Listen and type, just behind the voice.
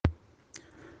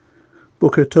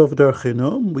Boker Tov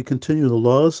Darchenu. We continue the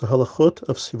laws, the halachot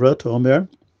of Sfirat Omer.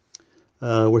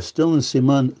 We're still in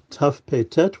Siman Taf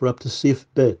Peitet. We're up to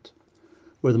Sif Bet,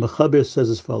 where the Mechaber says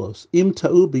as follows: Im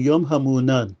ta'u b'yom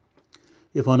hamunan.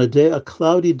 If on a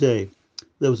cloudy day,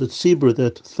 there was a tzibur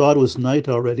that thought it was night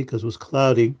already because it was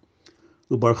cloudy,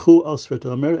 ubarchu al Sfirat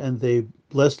Omer, and they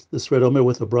blessed the Sfirat Omer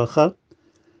with a bracha,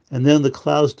 and then the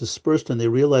clouds dispersed and they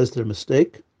realized their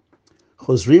mistake.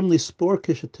 Chozrim lispor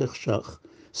kishetechshach.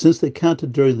 Since they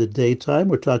counted during the daytime,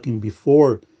 we're talking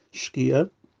before Shkia,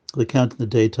 they count in the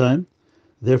daytime.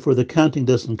 Therefore, the counting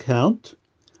doesn't count,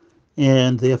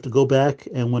 and they have to go back,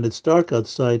 and when it's dark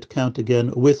outside, count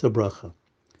again with a bracha.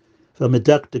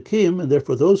 And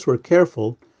therefore those who are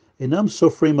careful, enam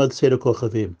sofrim ad seder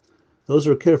kochavim. Those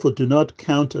who are careful do not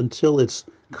count until it's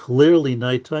clearly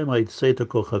nighttime, ad seder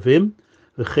kochavim,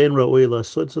 v'chein ra'oi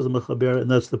lasot, says the Mechaber, and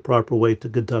that's the proper way to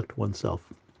conduct oneself.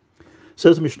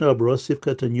 Says Mishnah Berurah,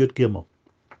 Sifkat and Yud Gimel.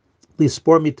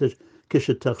 Lispor mit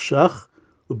kishetachshach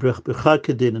ubrech b'cha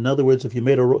kedin. In other words, if you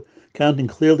made a counting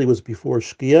clearly was before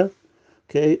Shkia,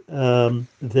 okay,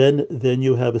 then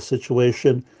you have a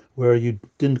situation where you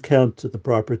didn't count at the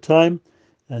proper time,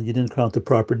 and you didn't count the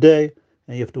proper day,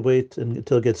 and you have to wait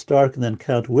until it gets dark and then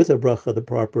count with a bracha the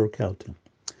proper counting.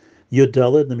 Yud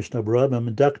Daled, the Mishnah Berurah,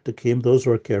 Medaktakim, those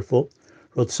who are careful.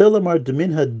 He's saying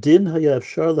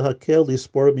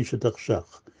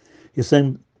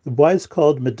why it's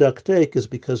called medaktek is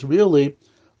because really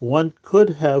one could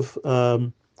have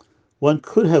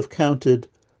counted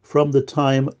from the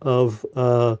time of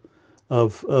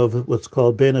what's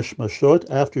called ben hashmashot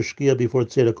after shkia before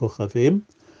tzedek kochavim.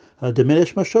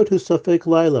 Diminish mashot who's safek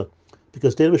laila,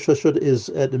 because ben hashmashot is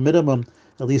at the minimum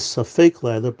at least safek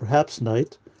laila, perhaps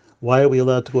night. Why are we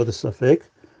allowed to go to safek?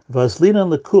 Vaslina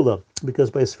lekula,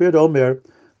 because by Sfirat Omer,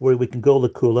 where we can go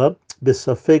lekula,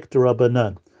 bisafek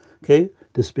derabanan. Okay,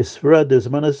 this bisfra there's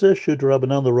manazeh shu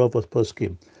derabanan l'rov with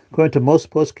poskim. According to most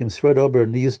poskim, Sfirat Omer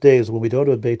in these days when we don't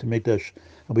have a Beit Hamikdash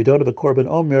and we don't have a Korban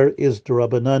Omer is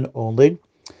derabanan only,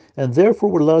 and therefore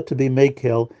we're allowed to be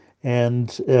mekel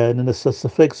and in a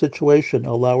safek situation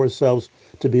allow ourselves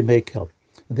to be mekel.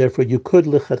 Therefore, you could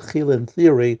lechatchila in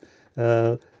theory.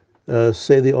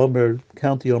 Say the Omer,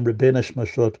 count the Omer ben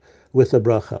hashmashot with a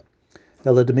bracha.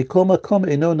 But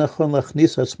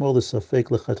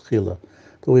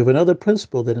we have another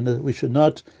principle that we should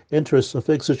not enter a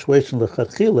safek situation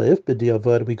lechatchila. If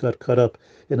b'diavad we got caught up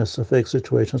in a safek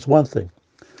situation, it's one thing,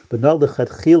 but not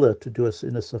lechatchila to do us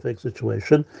in a safek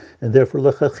situation, and therefore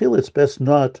lechatchila it's best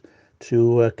not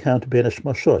to count ben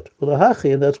hashmashot.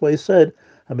 And that's why he said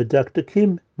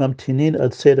hamidaktakim mamtinin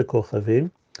ad seder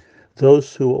kochavim.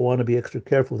 Those who want to be extra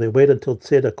careful, they wait until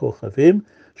tzedek kochavim,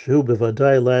 shehu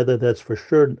bevadai laila, that's for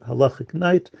sure halachic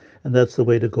night, and that's the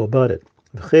way to go about it.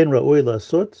 V'chein ra'oi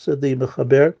lasot, said the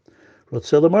Mechaber,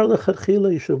 rotzeh lamar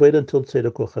lechatchila, you should wait until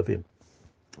tzedek kochavim.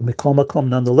 Mikol makom,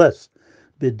 nonetheless,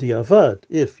 b'diavad,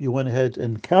 if you went ahead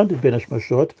and counted ben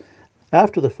hashmashot,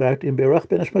 after the fact, in berach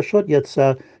ben hashmashot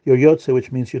yetza your yotze,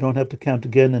 which means you don't have to count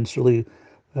again, and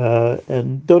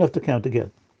don't have to count again.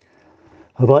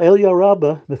 But the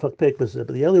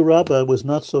Eli Rabbah was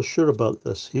not so sure about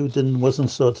this. He wasn't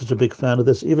such a big fan of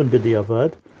this, even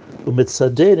b'diavad.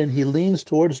 And he leans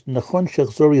towards Nachon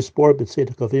Shechzor Yispor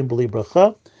b'tzedek kochavim b'li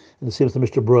bracha. And it seems the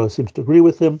Mishnah Berurah seems to agree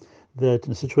with him that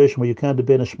in a situation where you count the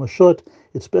ben hashmashot,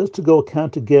 it's best to go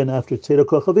count again after tzedek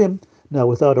kochavim. Now,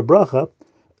 without a bracha,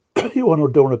 you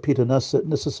don't repeat a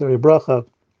necessary bracha,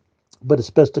 but it's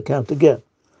best to count again.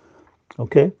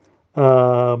 Okay.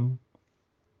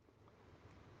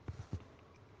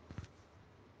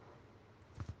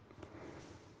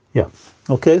 Yeah.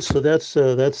 Okay, so that's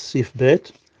Sif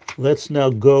Bet. Let's now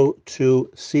go to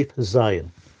Sif Zayin.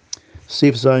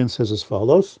 Sif Zayin says as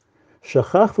follows: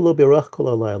 Shachach v'lo berach kol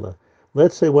halayla.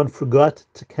 Let's say one forgot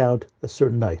to count a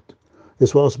certain night.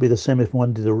 This will also be the same if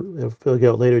one did a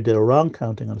wrong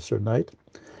counting on a certain night,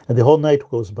 and the whole night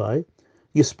goes by.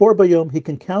 Yispor bayom, he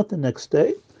can count the next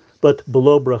day, but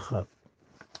below bracha,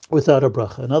 without a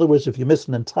bracha. In other words, if you miss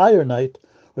an entire night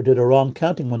or did a wrong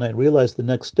counting one night, realize the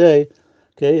next day,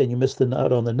 okay, and you missed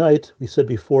out on the night, we said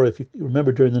before, if you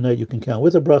remember during the night, you can count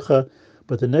with a bracha,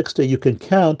 but the next day you can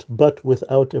count, but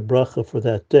without a bracha for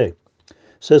that day.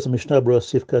 Says the Mishnah Berurah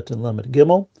Sifkat and Lamed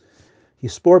Gimel,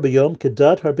 Yispor b'yom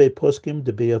kedat harbe poskim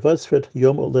de b'yavad sfret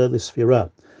yom oleh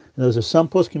l'sfira. And there's some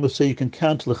poskim who say you can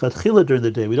count lechatchila during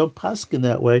the day. We don't paskin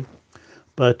that way,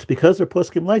 but because they're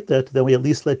poskim like that, then we at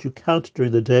least let you count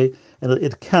during the day, and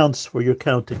it counts for your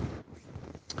counting.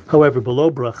 However,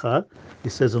 below bracha, he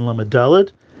says in Lamed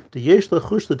Daled, because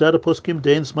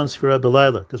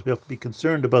we have to be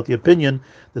concerned about the opinion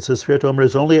that says Sfirat Omer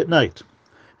is only at night.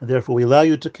 and therefore we allow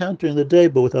you to count during the day,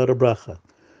 but without a bracha.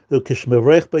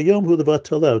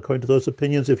 According to those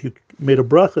opinions, if you made a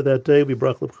bracha that day, we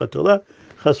bracha l'chatala,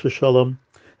 chas v'shalom,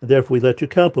 and therefore we let you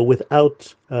count, but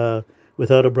without a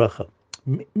bracha.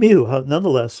 Mihu,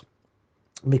 nonetheless,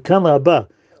 mikan la'aba,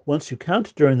 once you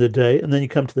count during the day, and then you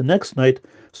come to the next night,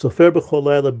 sofer b'chol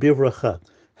layla bivracha.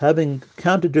 Having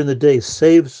counted during the day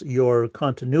saves your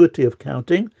continuity of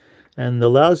counting, and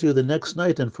allows you the next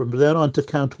night, and from then on to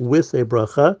count with a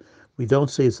bracha. We don't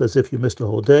say it's as if you missed a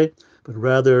whole day, but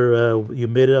rather you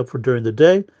made it up for during the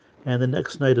day, and the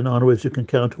next night and onwards you can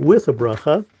count with a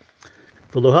bracha.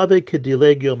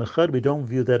 We don't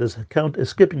view that as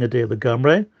skipping a day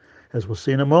legamre. As we'll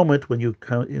see in a moment, when you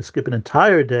skip an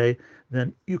entire day,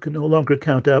 then you can no longer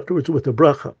count afterwards with a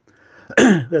bracha.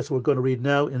 That's what we're going to read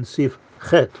now in Sif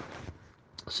Chet.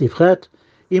 Sif Chet,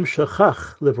 im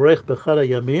shachach levrech bechad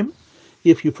yamim.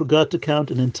 If you forgot to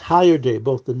count an entire day,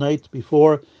 both the night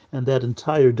before and that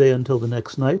entire day until the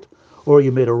next night, or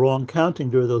you made a wrong counting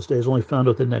during those days, only found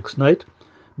out the next night,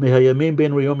 mehayamim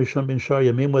ben riyom mishon ben shar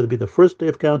yamim, whether it be the first day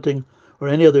of counting or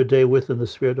any other day within the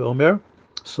Sfira Omer,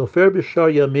 sofer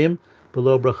b'shar yamim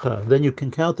below bracha. Then you can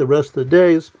count the rest of the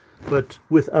days, but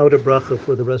without a bracha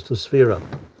for the rest of Sfira.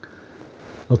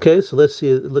 Okay, so let's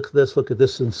look at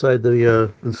this inside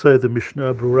the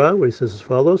Mishnah Brura, where he says as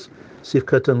follows: Sif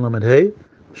Katan Lamed Hey,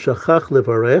 Shachach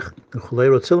levarech, Chulei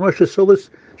Rotzeh Lomar Shesolos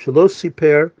Shelo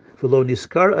Siper V'lo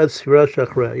Niskar Ad Sfira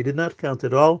Shachra. He did not count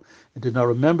at all, and did not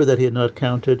remember that he had not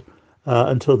counted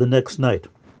until the next night.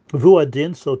 V'hu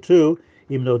Adin, so too,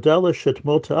 Im Nodala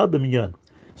Shetmo Ta'ab B'minyan.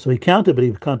 So he counted, but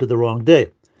he counted the wrong day.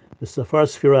 The Safar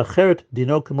Sfira Acheret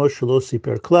Dino Kamo Shelo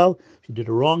Siper Klal. If you did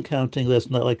a wrong counting, that's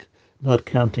not like not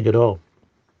counting at all.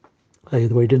 Where he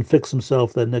didn't fix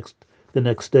himself the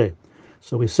next day.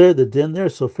 So we say the din there,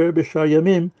 sofer b'shar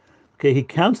yamim, okay, he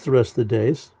counts the rest of the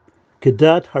days.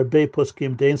 Kedat harbe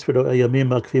poskim deins for yamim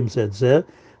makfim zed zeh.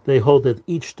 They hold that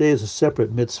each day is a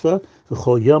separate mitzvah.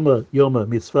 V'chol yoma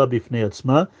mitzvah b'fnei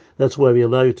atzma. That's why we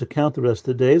allow you to count the rest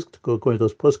of the days. To go according to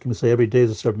those poskim, we say every day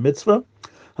is a separate mitzvah.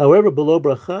 However, below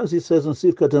bracha, as he says in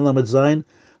Sif Katan Lamed Zayin,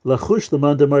 lachush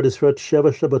l'man damar disrat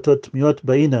sheva shabbatot tmiot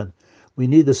ba'inan. We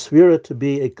need the Sfira to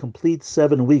be a complete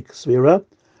 7-week Sfira.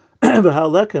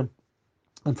 And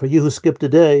for you who skipped a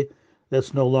day,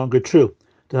 that's no longer true.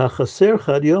 At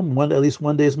least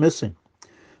one day is missing.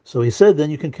 So he said, then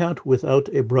you can count without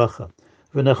a bracha.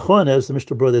 V'nachon, as the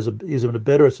Mishnah brought, there's even a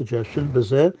better suggestion.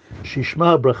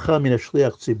 Shishma bracha min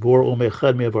shliach tzibor o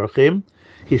mechad me'avarchim.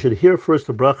 He should hear first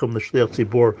the bracha from the shliach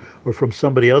tzibor or from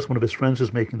somebody else, one of his friends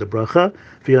who's making the bracha.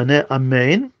 V'yaneh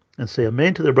amen. And say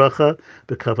amen to the bracha,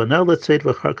 b'kavanah letzeit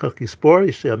v'achar kach yispor.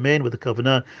 You say amen with the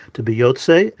kavanah to be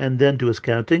yotzei, and then do his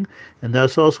counting. And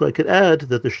that's also, I could add,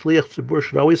 that the shliach tzibur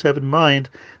should always have in mind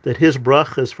that his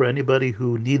bracha is for anybody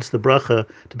who needs the bracha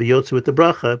to be yotzei with the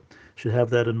bracha, should have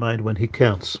that in mind when he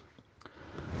counts.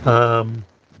 He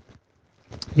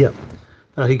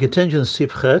continues in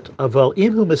Sifchet, aval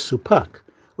imhu mesupak.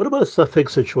 What about a safek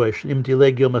situation? Im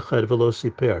dileg yom echad v'lo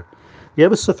siper. You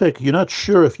have a safek, you're not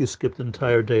sure if you skipped the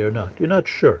entire day or not. You're not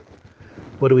sure.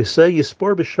 What do we say?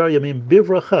 Yispor b'shar yamim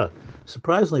bivracha.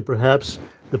 Surprisingly, perhaps,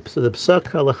 the psak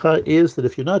halacha is that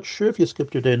if you're not sure if you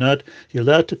skipped your day or not, you're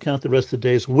allowed to count the rest of the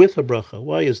days with a bracha.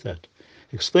 Why is that?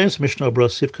 Explains Mishnah Bra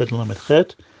Sif Katan Lamed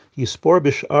Chet, Yispor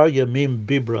b'shar yamim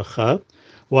bibracha.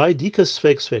 Why? Dika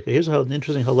sfek sfek. Here's an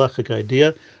interesting halachic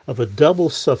idea of a double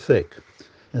safek.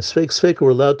 And sfek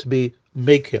were allowed to be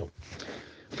mekel.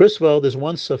 First of all, there's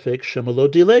one suffix, shemalo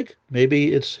dileg.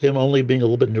 Maybe it's him only being a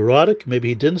little bit neurotic. Maybe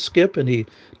he didn't skip and he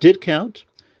did count.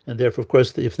 And therefore, of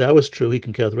course, if that was true, he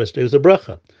can count the rest of the day as a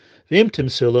bracha. V'im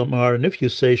timsil amar, and if you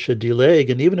say shedileg,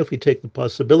 and even if we take the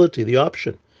possibility, the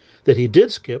option, that he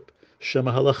did skip,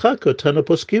 shema halachako tana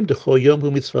poskim dechol yom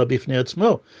hu mitzvah bifnei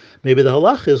atzmo. Maybe the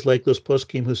halach is like those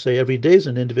poskim who say every day is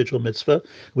an individual mitzvah, in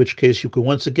which case you can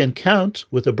once again count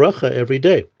with a bracha every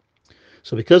day.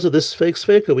 So because of this fake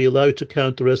sveka, we allow you to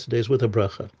count the rest of the days with a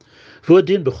bracha.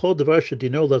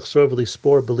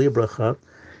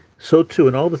 So too,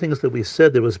 in all the things that we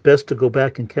said, it was best to go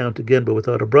back and count again, but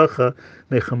without a bracha,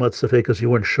 because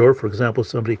you weren't sure. For example,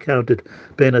 somebody counted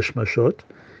ben hashmashot.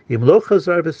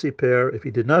 If he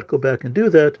did not go back and do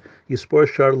that, yispor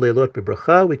shar leilot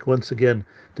bebracha. We can once again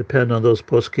depend on those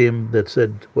poskim that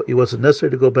said it wasn't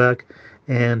necessary to go back,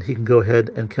 and he can go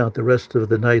ahead and count the rest of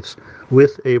the nights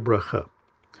with a bracha.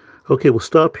 Okay, we'll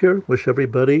stop here. Wish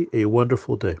everybody a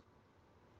wonderful day.